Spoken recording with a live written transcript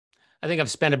I think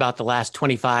I've spent about the last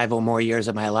 25 or more years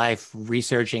of my life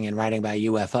researching and writing about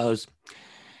UFOs.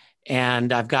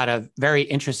 And I've got a very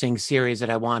interesting series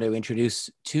that I want to introduce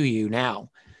to you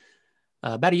now.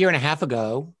 About a year and a half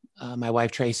ago, my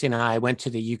wife Tracy and I went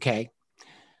to the UK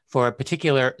for a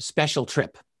particular special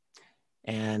trip.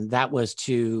 And that was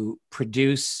to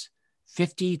produce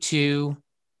 52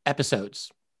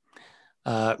 episodes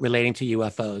relating to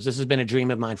UFOs. This has been a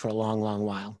dream of mine for a long, long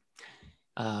while.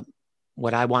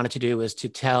 What I wanted to do is to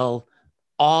tell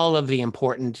all of the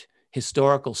important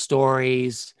historical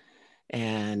stories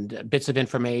and bits of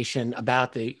information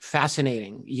about the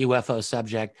fascinating UFO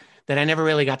subject that I never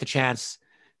really got the chance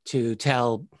to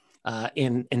tell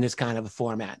in this kind of a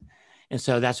format. And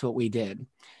so that's what we did.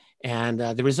 And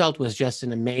the result was just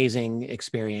an amazing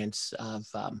experience of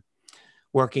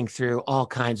working through all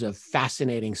kinds of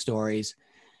fascinating stories.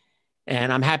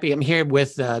 And I'm happy I'm here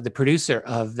with the producer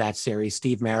of that series,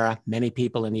 Steve Mera. Many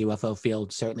people in the UFO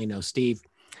field certainly know Steve.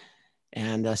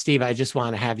 And Steve, I just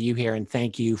want to have you here and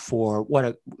thank you for what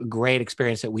a great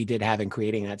experience that we did have in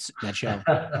creating that show.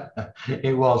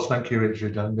 It was, thank you,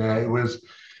 Richard. And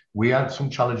we had some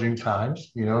challenging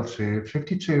times, to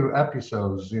 52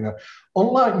 episodes,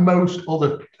 unlike most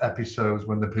other episodes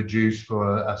when they're produced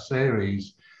for a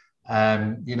series.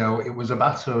 It was a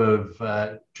matter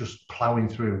of just plowing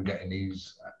through and getting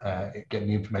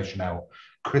the information out,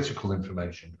 critical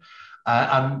information.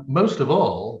 And most of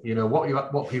all,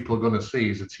 what people are going to see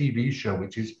is a TV show,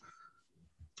 which is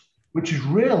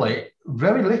really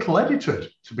very little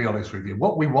edited, to be honest with you.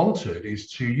 What we wanted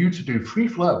is you to do free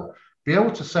flow, be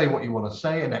able to say what you want to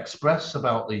say and express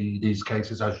about these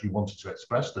cases as you wanted to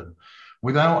express them,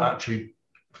 without actually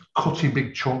cutting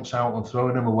big chunks out and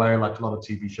throwing them away like a lot of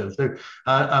TV shows do.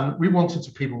 And we wanted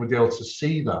people to be able to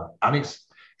see that. And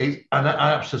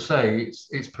I have to say,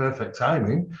 it's perfect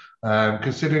timing,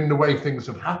 considering the way things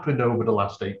have happened over the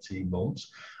last 18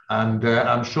 months. And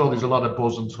I'm sure there's a lot of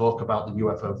buzz and talk about the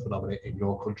UFO phenomenon in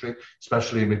your country,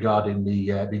 especially regarding the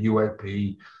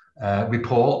UAP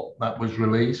report that was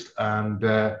released and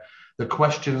the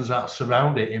questions that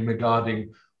surround it in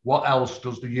regarding what else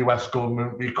does the US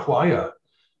government require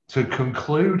to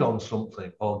conclude on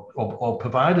something or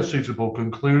provide a suitable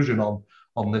conclusion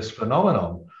on this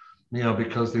phenomenon.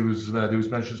 Because there was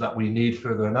mentions that we need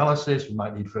further analysis, we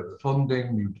might need further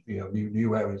funding,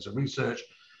 new areas of research.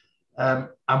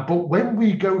 But when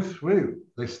we go through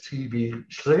this TV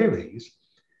series,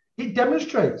 it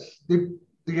demonstrates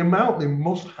the amount they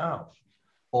must have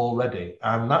already,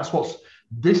 and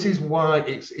this is why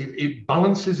it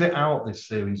balances it out, this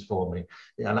series, for me,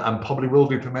 and probably will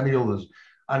do for many others,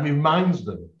 and reminds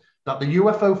them that the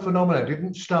UFO phenomena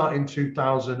didn't start in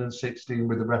 2016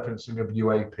 with the referencing of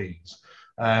UAPs.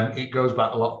 It goes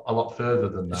back a lot further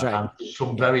than that, right. And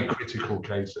some very critical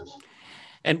cases.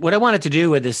 And what I wanted to do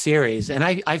with this series, and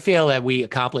I feel that we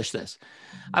accomplished this,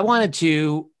 I wanted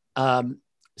to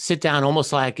sit down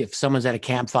almost like if someone's at a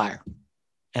campfire,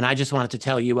 and I just wanted to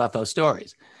tell UFO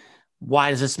stories.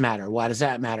 Why does this matter? Why does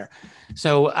that matter?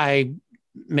 So I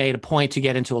made a point to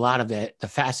get into a lot of the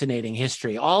fascinating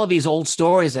history, all of these old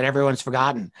stories that everyone's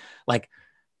forgotten, like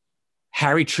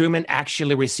Harry Truman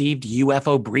actually received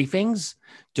UFO briefings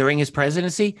during his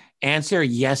presidency. Answer,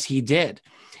 yes, he did.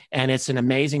 And it's an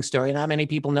amazing story. Not many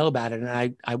people know about it. And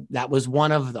I that was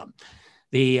one of them.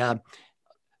 The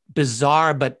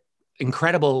bizarre but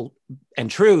incredible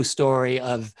and true story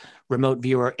of remote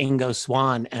viewer Ingo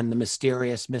Swann and the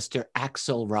mysterious Mr.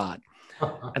 Axelrod.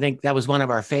 I think that was one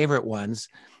of our favorite ones.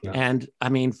 Yeah. And I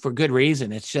mean, for good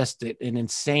reason. It's just an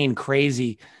insane,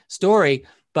 crazy story,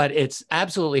 but it's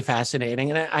absolutely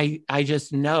fascinating. And I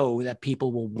just know that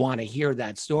people will want to hear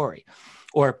that story.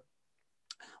 Or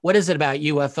what is it about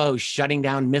UFOs shutting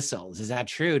down missiles? Is that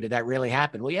true? Did that really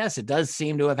happen? Well, yes, it does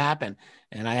seem to have happened.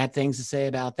 And I had things to say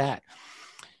about that.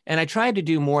 And I tried to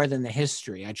do more than the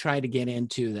history. I tried to get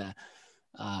into the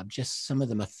just some of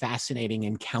the fascinating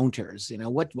encounters.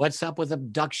 What's up with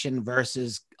abduction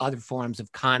versus other forms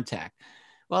of contact?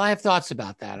 Well, I have thoughts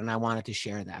about that, and I wanted to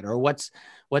share that. Or what's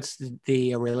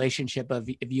the relationship of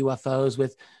UFOs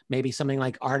with maybe something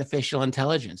like artificial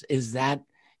intelligence? Is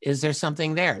there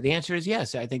something there? The answer is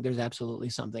yes. I think there's absolutely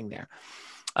something there.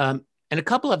 And a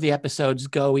couple of the episodes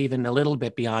go even a little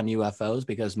bit beyond UFOs,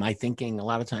 because my thinking a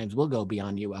lot of times will go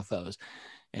beyond UFOs,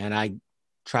 and I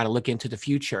try to look into the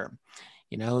future.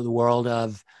 The world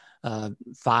of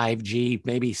 5G,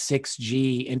 maybe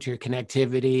 6G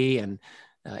interconnectivity, and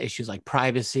issues like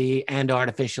privacy and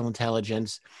artificial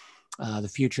intelligence, the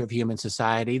future of human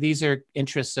society. These are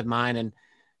interests of mine. And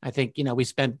I think, we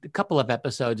spent a couple of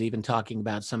episodes even talking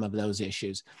about some of those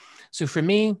issues. So for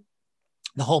me,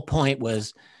 the whole point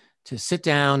was to sit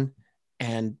down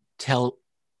and tell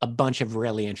a bunch of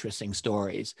really interesting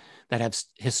stories that have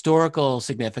historical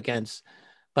significance,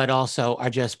 but also are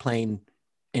just plain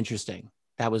interesting.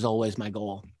 That was always my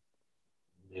goal.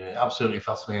 Yeah, absolutely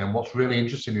fascinating. And what's really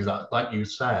interesting is that, like you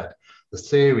said, the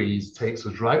series takes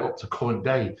us right up to current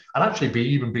day and actually be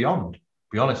even beyond,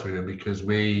 be honest with you, because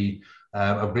we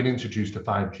have been introduced to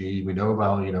 5G. We know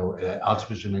about,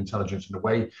 artificial intelligence and the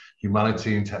way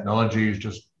humanity and technology is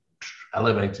just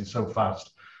elevated so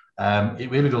fast. It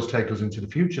really does take us into the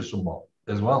future somewhat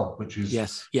as well, which is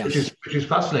Yes, yes. which is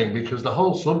fascinating because the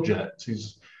whole subject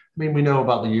is. I mean, we know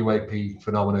about the UAP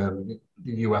phenomenon,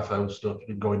 the UFO stuff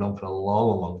been going on for a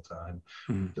long time.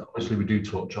 Obviously, we do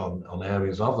touch on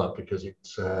areas of that because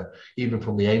it's even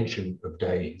from the ancient of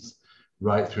days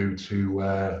right through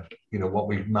to what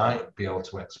we might be able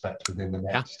to expect within the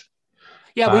next.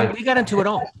 Yeah, we got into it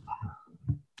all.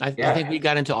 I think we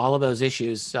got into all of those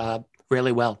issues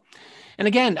really well. And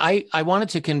again, I wanted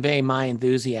to convey my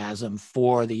enthusiasm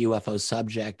for the UFO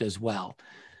subject as well.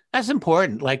 That's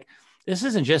important. Like, this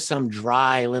isn't just some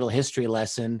dry little history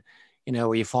lesson,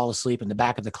 where you fall asleep in the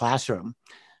back of the classroom.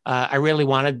 I really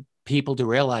wanted people to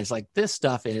realize, like, this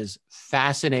stuff is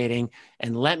fascinating,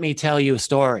 and let me tell you a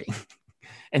story.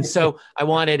 And so I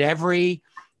wanted every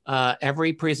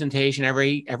presentation,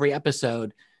 every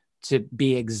episode to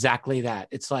be exactly that.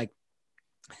 It's like,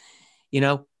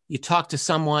 you talk to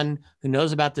someone who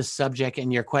knows about this subject,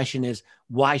 and your question is,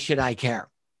 why should I care?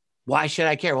 Why should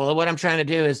I care? Well, what I'm trying to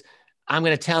do is I'm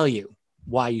going to tell you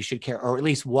why you should care, or at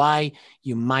least why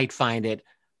you might find it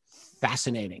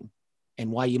fascinating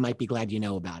and why you might be glad you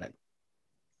know about it.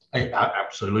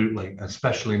 Absolutely,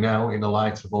 especially now in the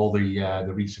light of all the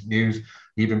recent news,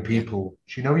 even people,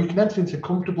 you can enter into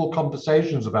comfortable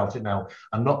conversations about it now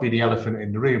and not be the elephant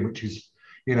in the room, which is,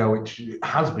 which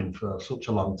has been for such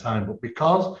a long time. But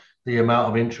because the amount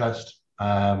of interest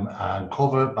and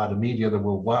cover by the media the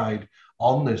worldwide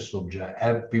on this subject,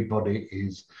 everybody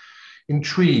is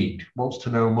intrigued, wants to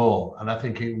know more. And I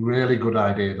think it's really good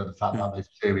idea that the fact that this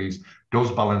series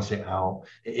does balance it out.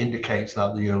 It indicates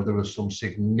that, there are some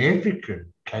significant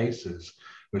cases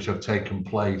which have taken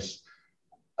place,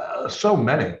 so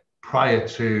many, prior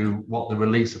to what the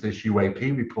release of this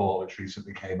UAP report, which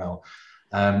recently came out.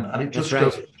 And it just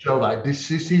goes to show that this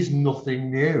is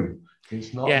nothing new.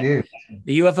 It's not new.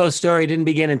 The UFO story didn't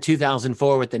begin in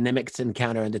 2004 with the Nimitz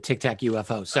encounter and the Tic Tac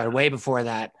UFO. Started way before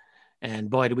that.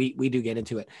 And boy, do we do get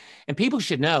into it. And people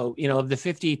should know, of the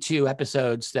 52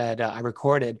 episodes that I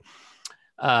recorded,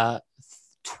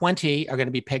 20 are going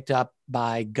to be picked up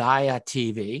by Gaia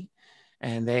TV,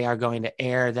 and they are going to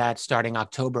air that starting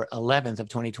October 11th of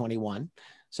 2021.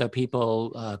 So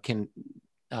people can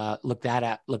look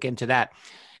into that.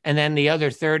 And then the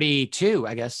other 32,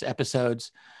 I guess,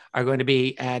 episodes are going to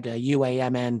be at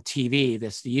UAMN TV, the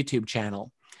YouTube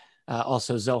channel.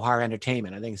 Also Zohar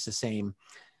Entertainment. I think it's the same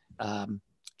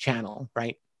channel,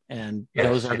 right? And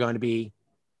those are going to be,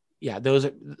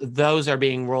 those are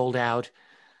being rolled out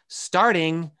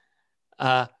starting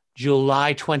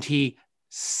July 22nd,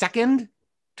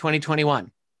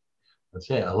 2021. That's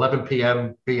it. 11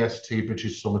 p.m. BST,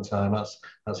 British summertime.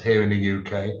 That's here in the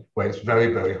UK, where it's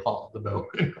very, very hot at the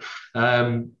moment.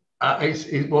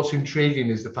 What's intriguing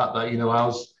is the fact that you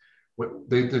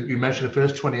mentioned the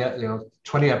first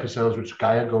 20 episodes, which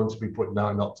Gaia are going to be putting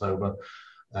out in October.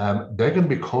 They're going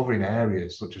to be covering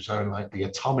areas such as like the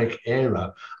atomic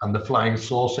era and the flying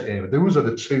saucer era. Those are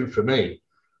the two for me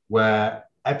where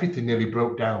everything nearly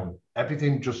broke down.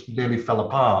 Everything just nearly fell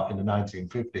apart in the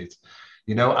 1950s,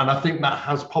 and I think that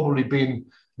has probably been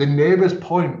the nearest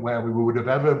point where we would have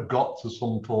ever got to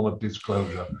some form of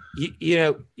disclosure.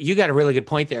 You got a really good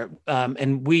point there.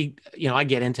 And I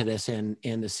get into this in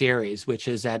the series, which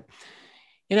is that,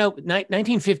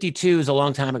 1952 is a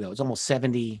long time ago. It's almost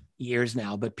 70 years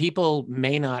now, but people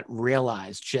may not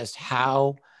realize just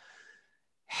how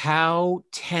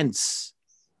tense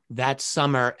that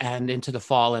summer and into the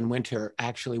fall and winter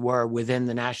actually were within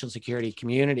the national security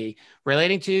community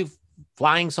relating to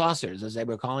flying saucers, as they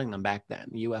were calling them back then,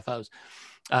 UFOs.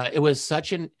 It was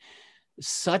such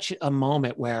a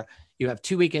moment where you have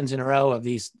 2 weekends in a row of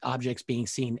these objects being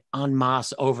seen en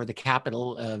masse over the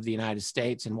capital of the United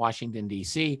States in Washington,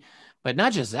 D.C. But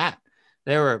not just that,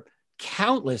 there were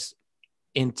countless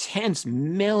intense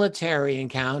military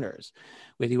encounters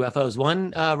with UFOs.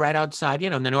 One right outside,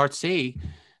 in the North Sea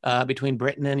between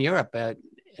Britain and Europe,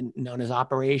 known as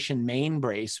Operation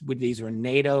Mainbrace. These were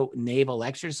NATO naval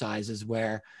exercises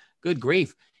where, good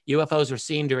grief, UFOs were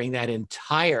seen during that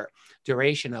entire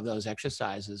duration of those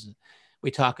exercises.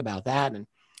 We talk about that. And,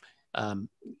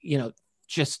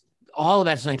 just all of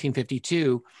that's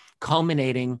 1952,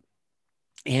 culminating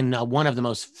in one of the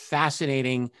most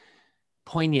fascinating,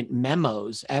 poignant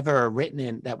memos ever written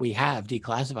in that we have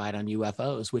declassified on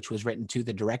UFOs, which was written to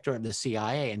the director of the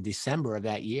CIA in December of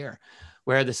that year,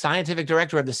 where the scientific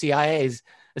director of the CIA is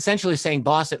essentially saying,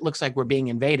 boss, it looks like we're being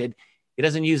invaded. He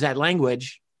doesn't use that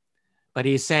language, but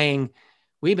he's saying,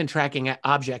 we've been tracking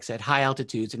objects at high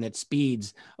altitudes and at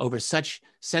speeds over such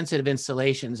sensitive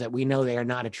installations that we know they are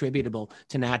not attributable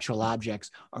to natural objects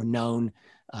or known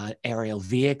aerial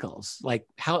vehicles. Like,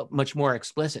 how much more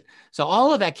explicit? So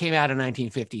all of that came out in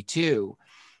 1952.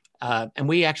 And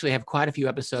we actually have quite a few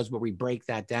episodes where we break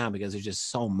that down because there's just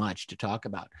so much to talk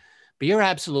about. But you're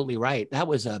absolutely right. That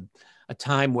was a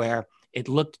time where it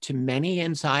looked to many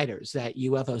insiders that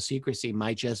UFO secrecy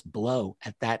might just blow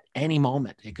at that any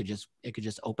moment. It could just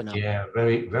open up. Yeah,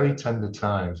 very, very tender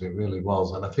times. It really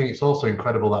was. And I think it's also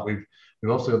incredible that we've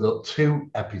also got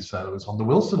 2 episodes on the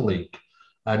Wilson leak.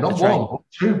 Not That's one, right. but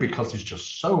 2, because there's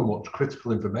just so much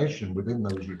critical information within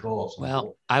those reports.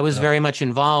 Well, I was very much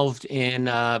involved in,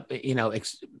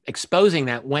 exposing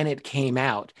that when it came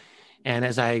out. And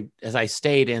as I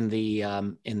stayed in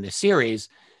the series,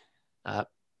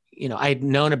 I'd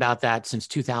known about that since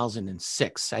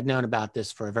 2006. I'd known about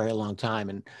this for a very long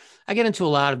time. And I get into a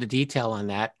lot of the detail on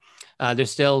that. There's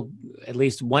still at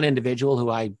least one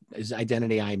individual his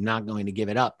identity, I'm not going to give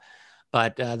it up.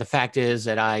 But the fact is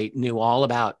that I knew all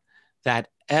about that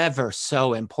ever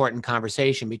so important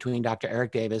conversation between Dr.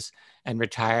 Eric Davis and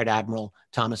retired Admiral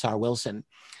Thomas R. Wilson,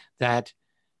 that,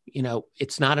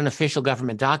 it's not an official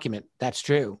government document. That's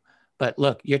true. But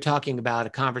look, you're talking about a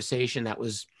conversation that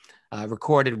was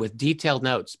recorded with detailed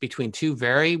notes between 2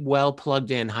 very well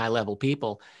plugged in high level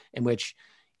people, in which,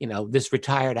 this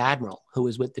retired admiral who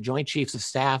was with the Joint Chiefs of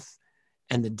Staff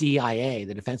and the DIA,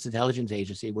 the Defense Intelligence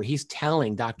Agency, where he's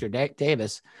telling Dr.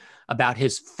 Davis about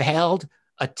his failed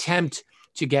attempt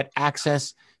to get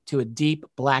access to a deep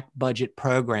black budget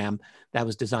program that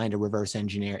was designed to reverse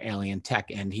engineer alien tech.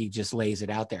 And he just lays it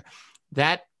out there.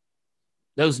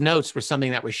 Those notes were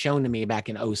something that was shown to me back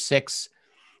in 2006.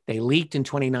 They leaked in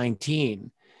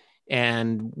 2019.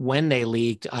 And when they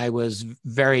leaked, I was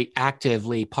very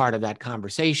actively part of that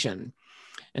conversation.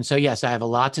 And so, yes, I have a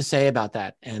lot to say about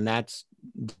that. And that's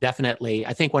definitely,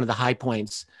 I think, one of the high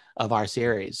points of our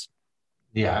series.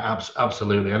 Yeah,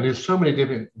 absolutely. And there's so many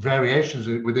different variations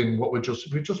within what we're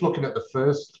just looking at the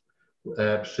first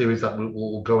series that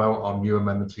will go out on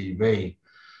UMN TV.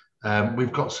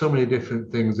 We've got so many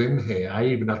different things in here. I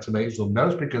even had to make some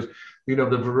notes because, the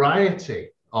variety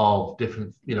of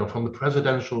different, from the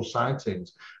presidential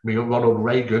sightings, Ronald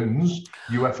Reagan's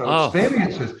UFO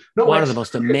experiences. One of the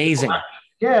most amazing.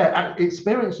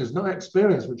 Experiences, not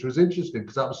experience, which was interesting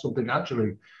because that was something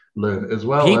actually learned as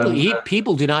well.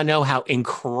 People do not know how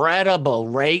incredible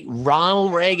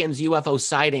Ronald Reagan's UFO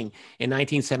sighting in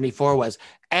 1974 was.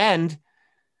 And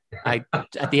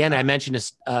at the end, I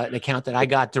mentioned an account that I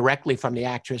got directly from the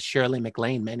actress Shirley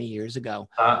MacLaine many years ago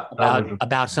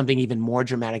about something even more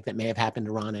dramatic that may have happened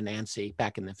to Ron and Nancy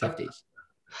back in the 50s.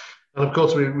 And of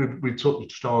course, we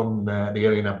touched on the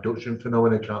alien abduction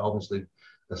phenomenon. Can't obviously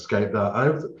escape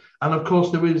that. And of course,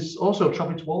 there is also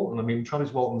Travis Walton. I mean,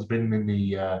 Travis Walton's been in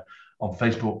the on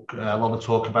Facebook a lot of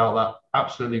talk about that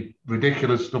absolutely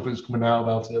ridiculous stuff that's coming out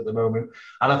about it at the moment.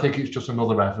 And I think it's just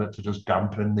another effort to just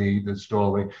dampen the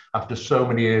story after so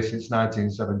many years since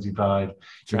 1975.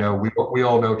 We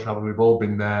all know Travis. We've all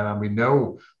been there, and we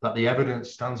know that the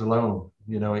evidence stands alone.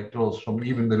 It does, from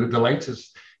even the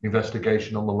latest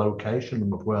investigation on the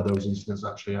location of where those incidents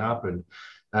actually happened.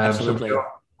 Absolutely. So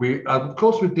we of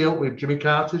course, we dealt with Jimmy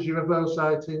Carter's UFO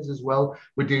sightings as well.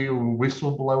 We deal with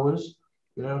whistleblowers,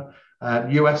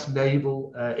 US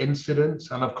naval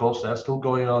incidents, and of course, they're still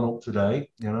going on up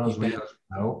today, as we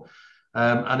know.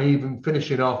 And even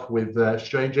finishing off with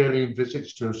strange alien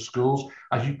visits to schools.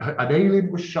 An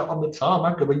alien was shot on the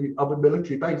tarmac of a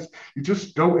military base. You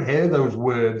just don't hear those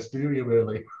words, do you,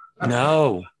 really?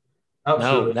 No.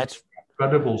 Absolutely. No, that's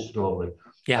incredible story.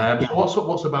 Yeah. So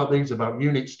what's about these? About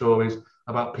unique stories,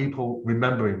 about people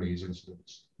remembering these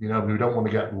incidents. We don't want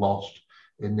to get lost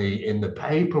in the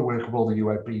paperwork of all the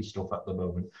UAP stuff at the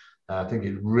moment. I think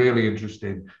it's really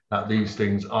interesting that these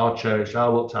things are cherished,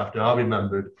 are looked after, are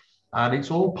remembered, and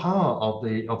it's all part of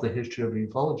the history of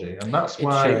ufology. And that's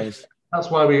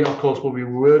why we, of course, when we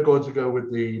were going to go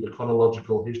with the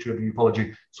chronological history of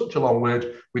ufology, such a long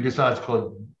word, we decided to call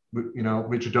it,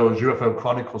 Richard Dolan's UFO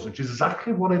Chronicles, which is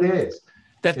exactly what it is.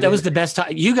 That was the best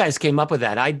time. You guys came up with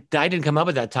that. I didn't come up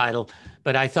with that title,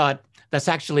 but I thought that's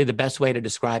actually the best way to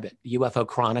describe it, UFO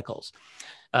Chronicles.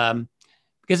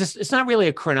 Because it's not really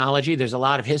a chronology. There's a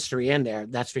lot of history in there,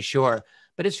 that's for sure.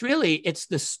 But it's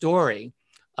the story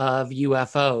of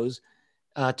UFOs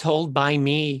told by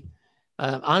me,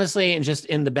 honestly, and just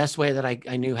in the best way that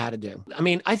I knew how to do. I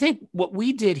mean, I think what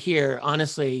we did here,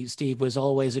 honestly, Steve, was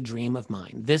always a dream of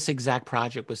mine. This exact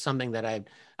project was something that I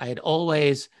had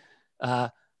always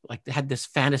like had this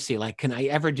fantasy, like, can I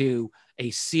ever do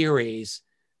a series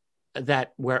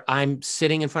that where I'm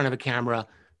sitting in front of a camera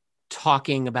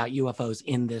talking about UFOs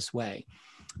in this way?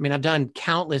 I mean, I've done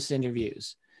countless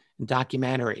interviews and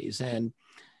documentaries, and,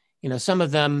 you know, some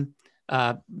of them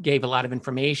gave a lot of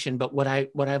information, but what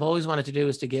I've always wanted to do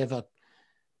is to give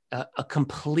a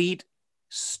complete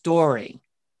story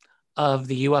of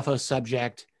the UFO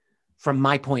subject from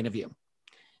my point of view,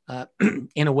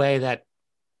 in a way that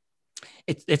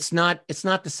it's not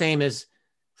the same as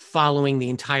following the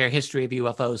entire history of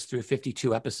UFOs through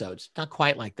 52 episodes. Not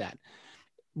quite like that.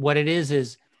 What it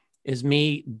is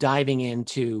me diving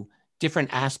into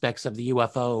different aspects of the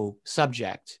UFO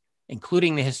subject,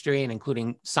 including the history and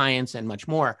including science and much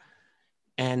more,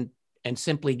 and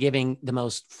simply giving the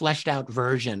most fleshed out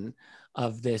version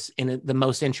of this in the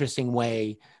most interesting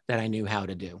way that I knew how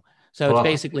to do. So it's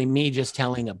basically me just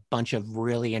telling a bunch of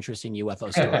really interesting UFO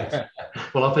stories.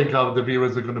 Well, I think the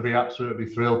viewers are going to be absolutely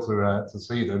thrilled to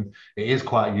see them. It is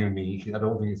quite unique. I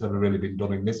don't think it's ever really been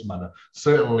done in this manner.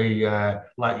 Certainly,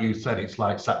 like you said, it's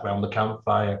like sat around the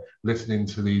campfire listening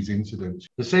to these incidents.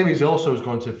 The series also is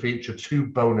going to feature 2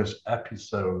 bonus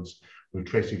episodes with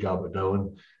Tracy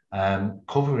Dolan,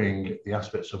 covering the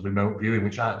aspects of remote viewing,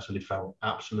 which I actually found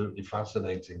absolutely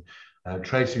fascinating.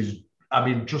 Tracy's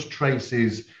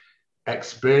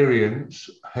experience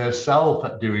herself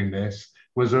at doing this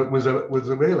was a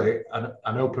really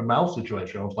an open mouth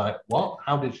situation. I was like, what?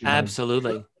 How did she?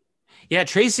 Absolutely. Yeah,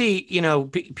 Tracy, you know,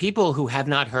 people who have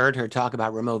not heard her talk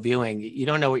about remote viewing, you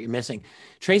don't know what you're missing.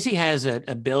 Tracy has an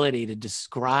ability to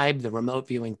describe the remote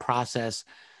viewing process,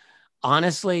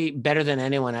 honestly, better than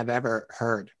anyone I've ever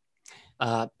heard.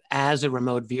 As a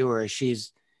remote viewer, she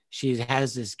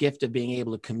has this gift of being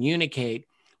able to communicate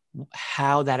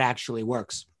how that actually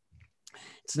works.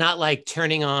 It's not like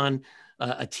turning on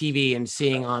a TV and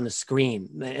seeing on the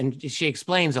screen. And she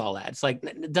explains all that. It's like,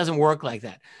 it doesn't work like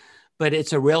that, but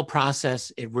it's a real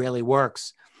process. It really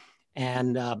works.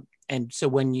 And so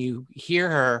when you hear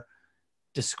her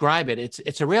describe it,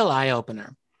 it's a real eye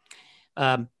opener.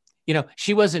 You know,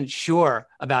 she wasn't sure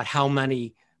about how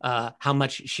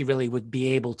much she really would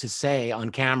be able to say on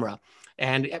camera.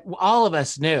 And all of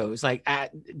us knew, it's like,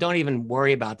 don't even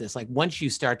worry about this. Like, once you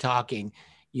start talking,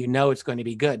 you know it's going to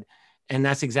be good. And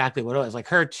that's exactly what it was. Like,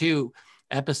 her 2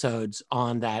 episodes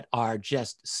on that are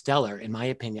just stellar, in my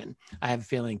opinion. I have a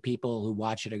feeling people who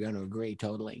watch it are going to agree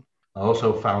totally. I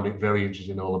also found it very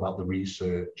interesting, all about the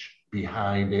research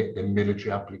behind it, the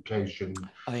military application,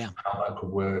 how that could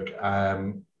work.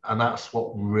 And that's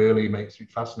what really makes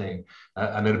it fascinating,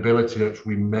 and an ability that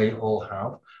we may all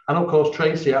have. And of course,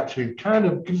 Tracy actually kind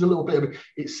of gives a little bit of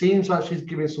it seems like she's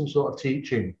giving some sort of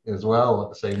teaching as well at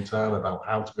the same time about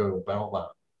how to go about that.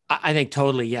 I think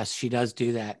totally, yes, she does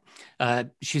do that.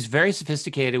 She's very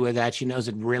sophisticated with that. She knows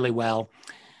it really well.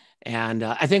 And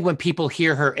I think when people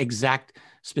hear her exact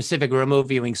specific remote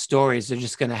viewing stories, they're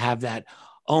just going to have that,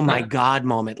 oh my God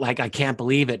moment. Like, I can't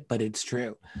believe it, but it's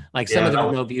true. Like, some of the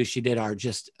remote views she did are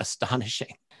just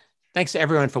astonishing. Thanks to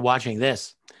everyone for watching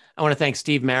this. I want to thank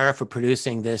Steve Mera for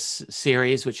producing this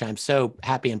series, which I'm so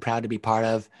happy and proud to be part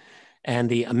of, and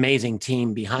the amazing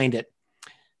team behind it.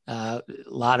 A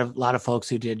lot of folks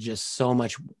who did just so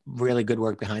much really good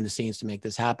work behind the scenes to make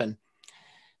this happen.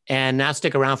 And now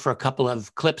stick around for a couple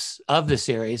of clips of the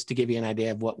series to give you an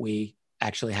idea of what we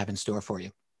actually have in store for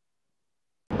you.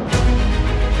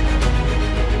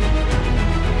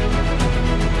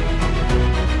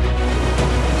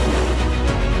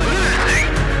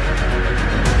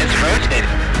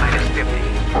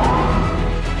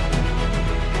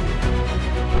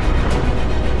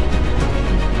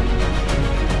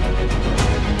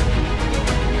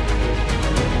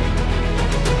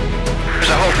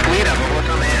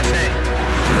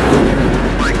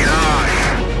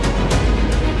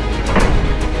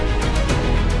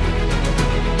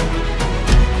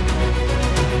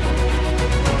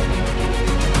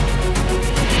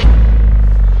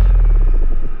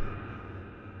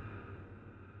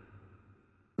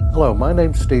 Hello, my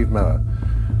name's Steve Mera.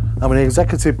 I'm an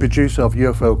executive producer of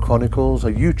UFO Chronicles,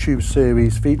 a YouTube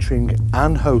series featuring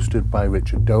and hosted by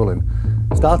Richard Dolan.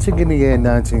 Starting in the year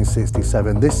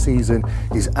 1967, this season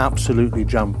is absolutely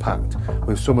jam-packed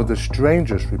with some of the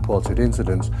strangest reported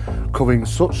incidents, covering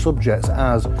such subjects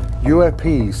as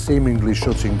UAPs seemingly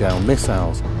shutting down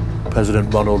missiles,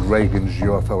 President Ronald Reagan's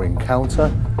UFO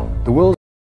encounter, the world's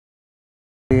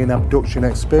abduction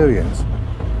experience,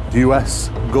 the US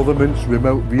government's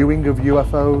remote viewing of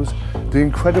UFOs, the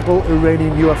incredible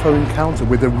Iranian UFO encounter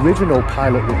with original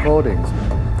pilot recordings,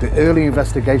 the early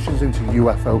investigations into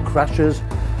UFO crashes,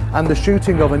 and the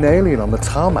shooting of an alien on the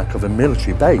tarmac of a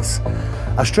military base,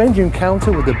 a strange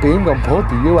encounter with a being on board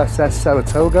the USS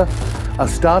Saratoga, a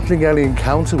startling alien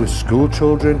encounter with school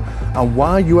children, and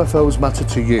why UFOs matter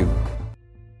to you.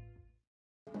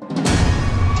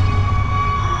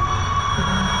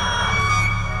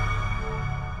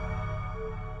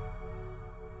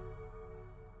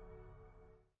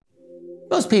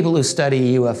 Most people who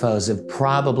study UFOs have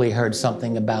probably heard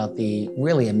something about the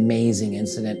really amazing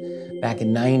incident back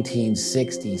in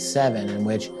 1967 in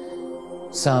which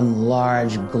some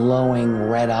large glowing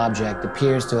red object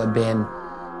appears to have been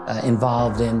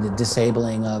involved in the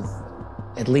disabling of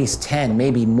at least 10,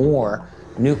 maybe more,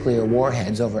 nuclear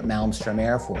warheads over at Malmstrom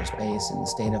Air Force Base in the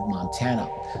state of Montana.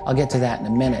 I'll get to that in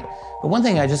a minute. But one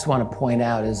thing I just want to point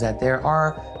out is that there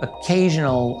are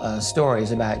occasional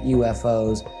stories about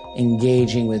UFOs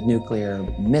engaging with nuclear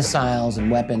missiles and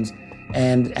weapons,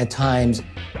 and at times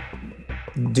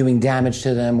doing damage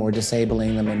to them or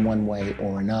disabling them in one way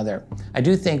or another. I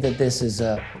do think that this is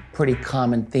a pretty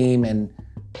common theme and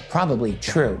probably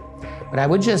true. But I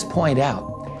would just point out,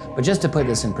 but just to put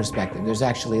this in perspective, there's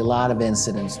actually a lot of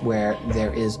incidents where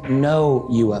there is no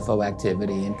UFO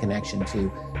activity in connection to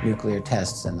nuclear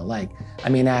tests and the like. I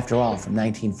mean, after all, from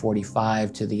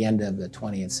 1945 to the end of the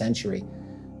 20th century,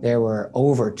 there were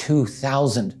over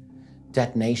 2,000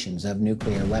 detonations of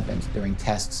nuclear weapons during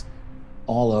tests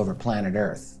all over planet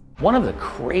Earth. One of the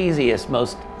craziest,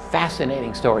 most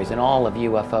fascinating stories in all of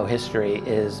UFO history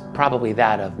is probably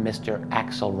that of Mr.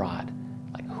 Axelrod.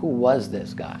 Like, who was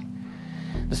this guy?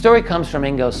 The story comes from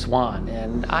Ingo Swann,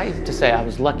 and I have to say I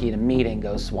was lucky to meet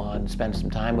Ingo Swann, spend some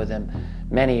time with him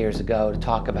many years ago to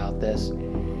talk about this.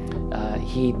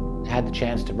 He had the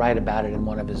chance to write about it in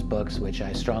one of his books, which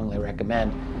I strongly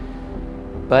recommend.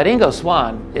 But Ingo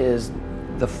Swann is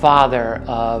the father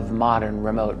of modern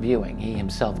remote viewing. He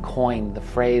himself coined the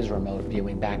phrase remote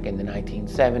viewing back in the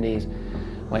 1970s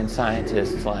when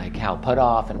scientists like Hal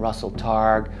Puthoff and Russell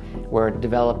Targ were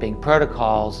developing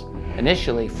protocols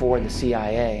initially for the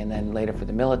CIA and then later for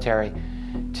the military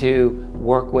to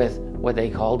work with what they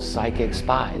called psychic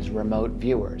spies, remote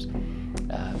viewers.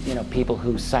 People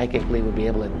who psychically would be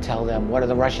able to tell them, what are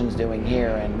the Russians doing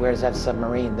here, and where's that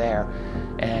submarine there,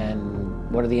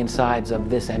 and what are the insides of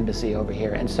this embassy over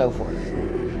here, and so forth.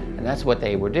 And that's what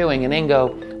they were doing, and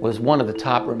Ingo was one of the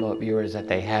top remote viewers that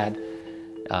they had.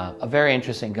 A very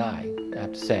interesting guy, I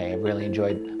have to say. I really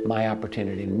enjoyed my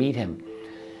opportunity to meet him.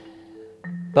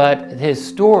 But his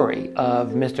story of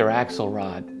Mr.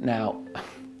 Axelrod, now,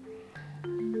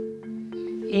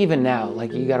 even now,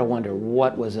 like, you gotta wonder,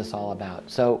 what was this all about?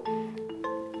 So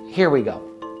here we go.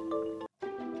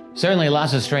 Certainly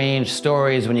lots of strange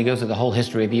stories when you go through the whole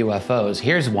history of UFOs.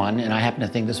 Here's one, and I happen to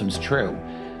think this one's true.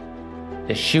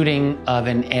 The shooting of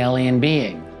an alien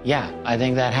being. Yeah, I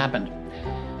think that happened.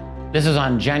 This is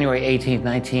on January 18th,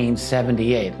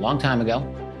 1978, a long time ago,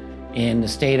 in the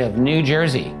state of New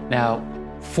Jersey. Now,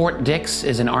 Fort Dix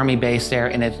is an Army base there,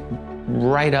 and it's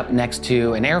right up next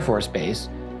to an Air Force base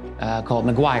called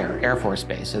McGuire Air Force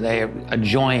Base. So they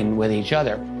adjoin with each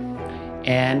other.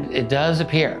 And it does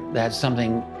appear that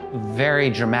something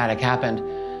very dramatic happened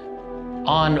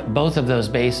on both of those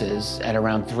bases at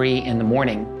around 3 in the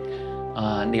morning,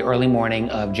 on the early morning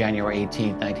of January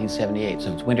 18th, 1978.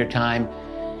 So it's wintertime.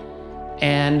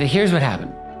 And here's what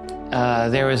happened.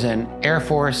 There was an Air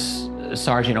Force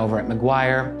sergeant over at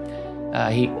McGuire.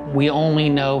 We only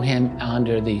know him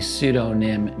under the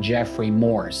pseudonym Jeffrey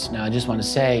Morse. Now, I just want to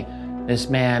say, this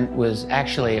man was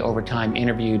actually over time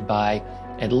interviewed by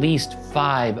at least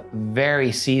 5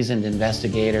 very seasoned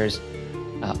investigators,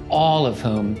 all of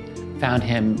whom found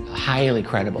him highly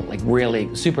credible, like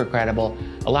really super credible.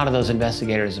 A lot of those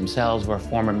investigators themselves were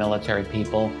former military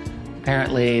people.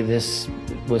 Apparently, this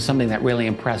was something that really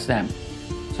impressed them.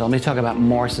 So let me talk about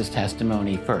Morse's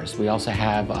testimony first. We also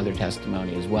have other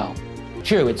testimony as well.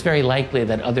 True, it's very likely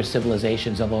that other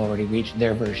civilizations have already reached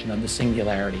their version of the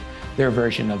singularity, their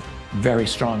version of very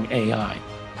strong AI,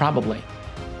 probably.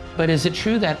 But is it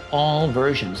true that all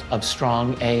versions of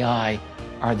strong AI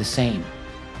are the same?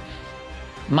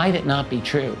 Might it not be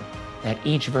true that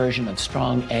each version of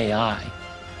strong AI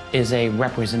is a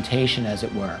representation, as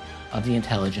it were, of the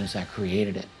intelligence that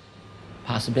created it?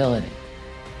 Possibility.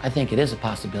 I think it is a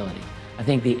possibility. I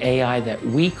think the AI that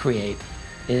we create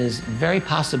is very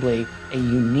possibly a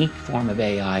unique form of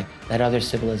AI that other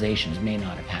civilizations may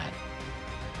not have had.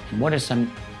 And what are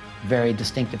some very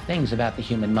distinctive things about the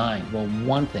human mind? Well,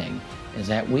 one thing is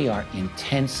that we are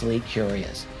intensely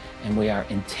curious. and we are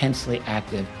intensely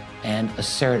active and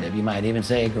assertive. You might even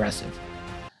say aggressive.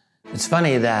 It's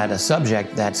funny that a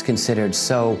subject that's considered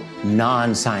so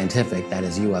non-scientific, that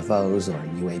is UFOs or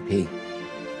UAP,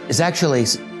 is actually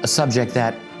a subject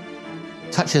that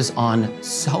touches on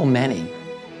so many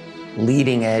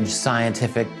leading edge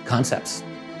scientific concepts.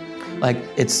 Like,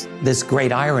 it's this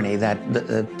great irony that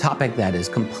the topic that is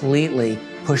completely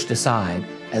pushed aside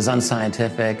as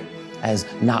unscientific, as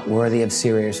not worthy of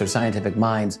serious or scientific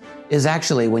minds, is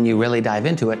actually, when you really dive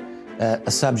into it,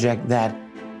 a subject that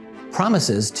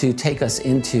promises to take us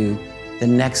into the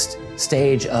next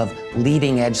stage of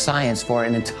leading edge science for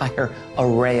an entire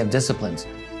array of disciplines.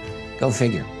 Go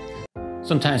figure.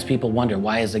 Sometimes people wonder,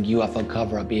 why is a UFO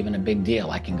cover-up even a big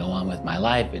deal? I can go on with my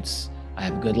life. I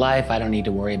have a good life. I don't need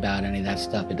to worry about any of that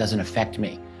stuff. It doesn't affect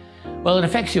me. Well, it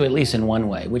affects you at least in one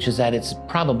way, which is that it's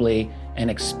probably an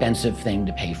expensive thing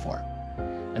to pay for.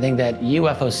 I think that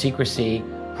UFO secrecy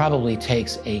probably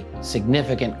takes a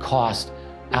significant cost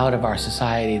out of our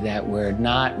society that we're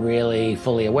not really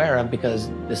fully aware of because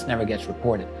this never gets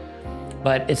reported.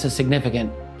 But it's a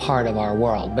significant part of our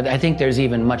world. But I think there's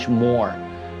even much more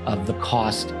of the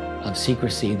cost of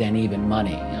secrecy than even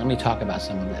money. Let me talk about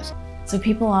some of this. So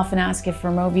people often ask if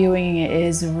remote viewing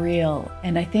is real,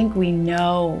 and I think we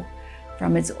know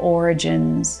from its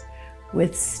origins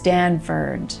with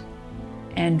Stanford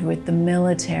and with the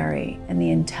military and the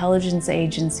intelligence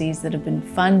agencies that have been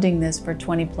funding this for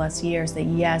 20+ years that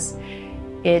yes,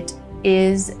 it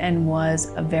is and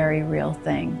was a very real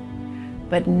thing.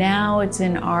 But now it's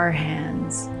in our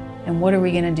hands, and what are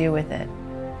we going to do with it?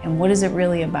 And what is it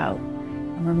really about?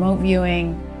 And remote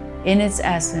viewing, in its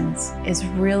essence, is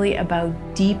really about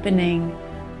deepening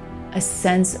a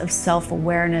sense of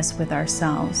self-awareness with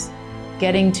ourselves,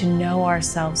 getting to know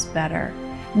ourselves better.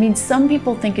 I mean, some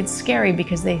people think it's scary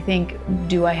because they think,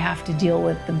 do I have to deal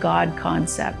with the God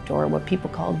concept or what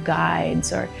people call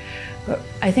guides? But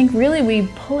I think really we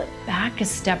pull it back a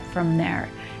step from there.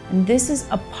 And this is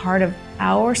a part of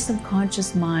our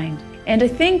subconscious mind. And I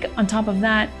think on top of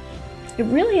that, it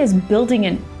really is building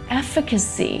an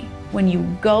efficacy. When you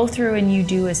go through and you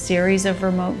do a series of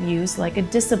remote views like a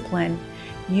discipline,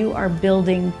 you are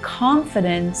building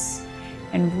confidence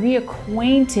and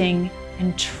reacquainting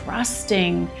and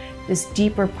trusting this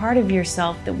deeper part of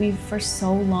yourself that we for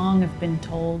so long have been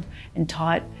told and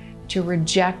taught to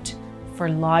reject for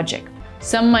logic.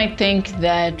 Some might think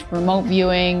that remote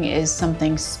viewing is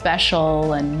something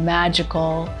special and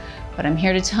magical, but I'm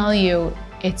here to tell you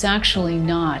it's actually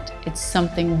not. It's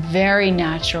something very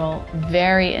natural,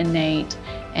 very innate,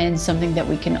 and something that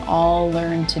we can all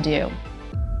learn to do.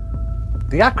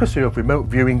 The accuracy of remote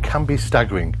viewing can be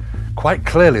staggering. Quite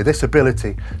clearly, this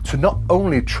ability to not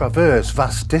only traverse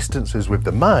vast distances with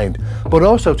the mind, but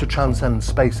also to transcend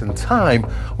space and time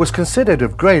was considered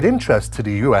of great interest to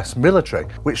the US military,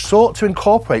 which sought to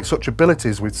incorporate such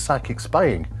abilities with psychic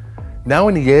spying. Now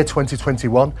in the year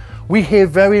 2021, we hear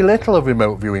very little of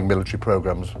remote viewing military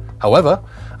programs. However,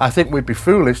 I think we'd be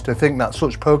foolish to think that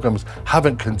such programs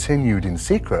haven't continued in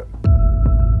secret.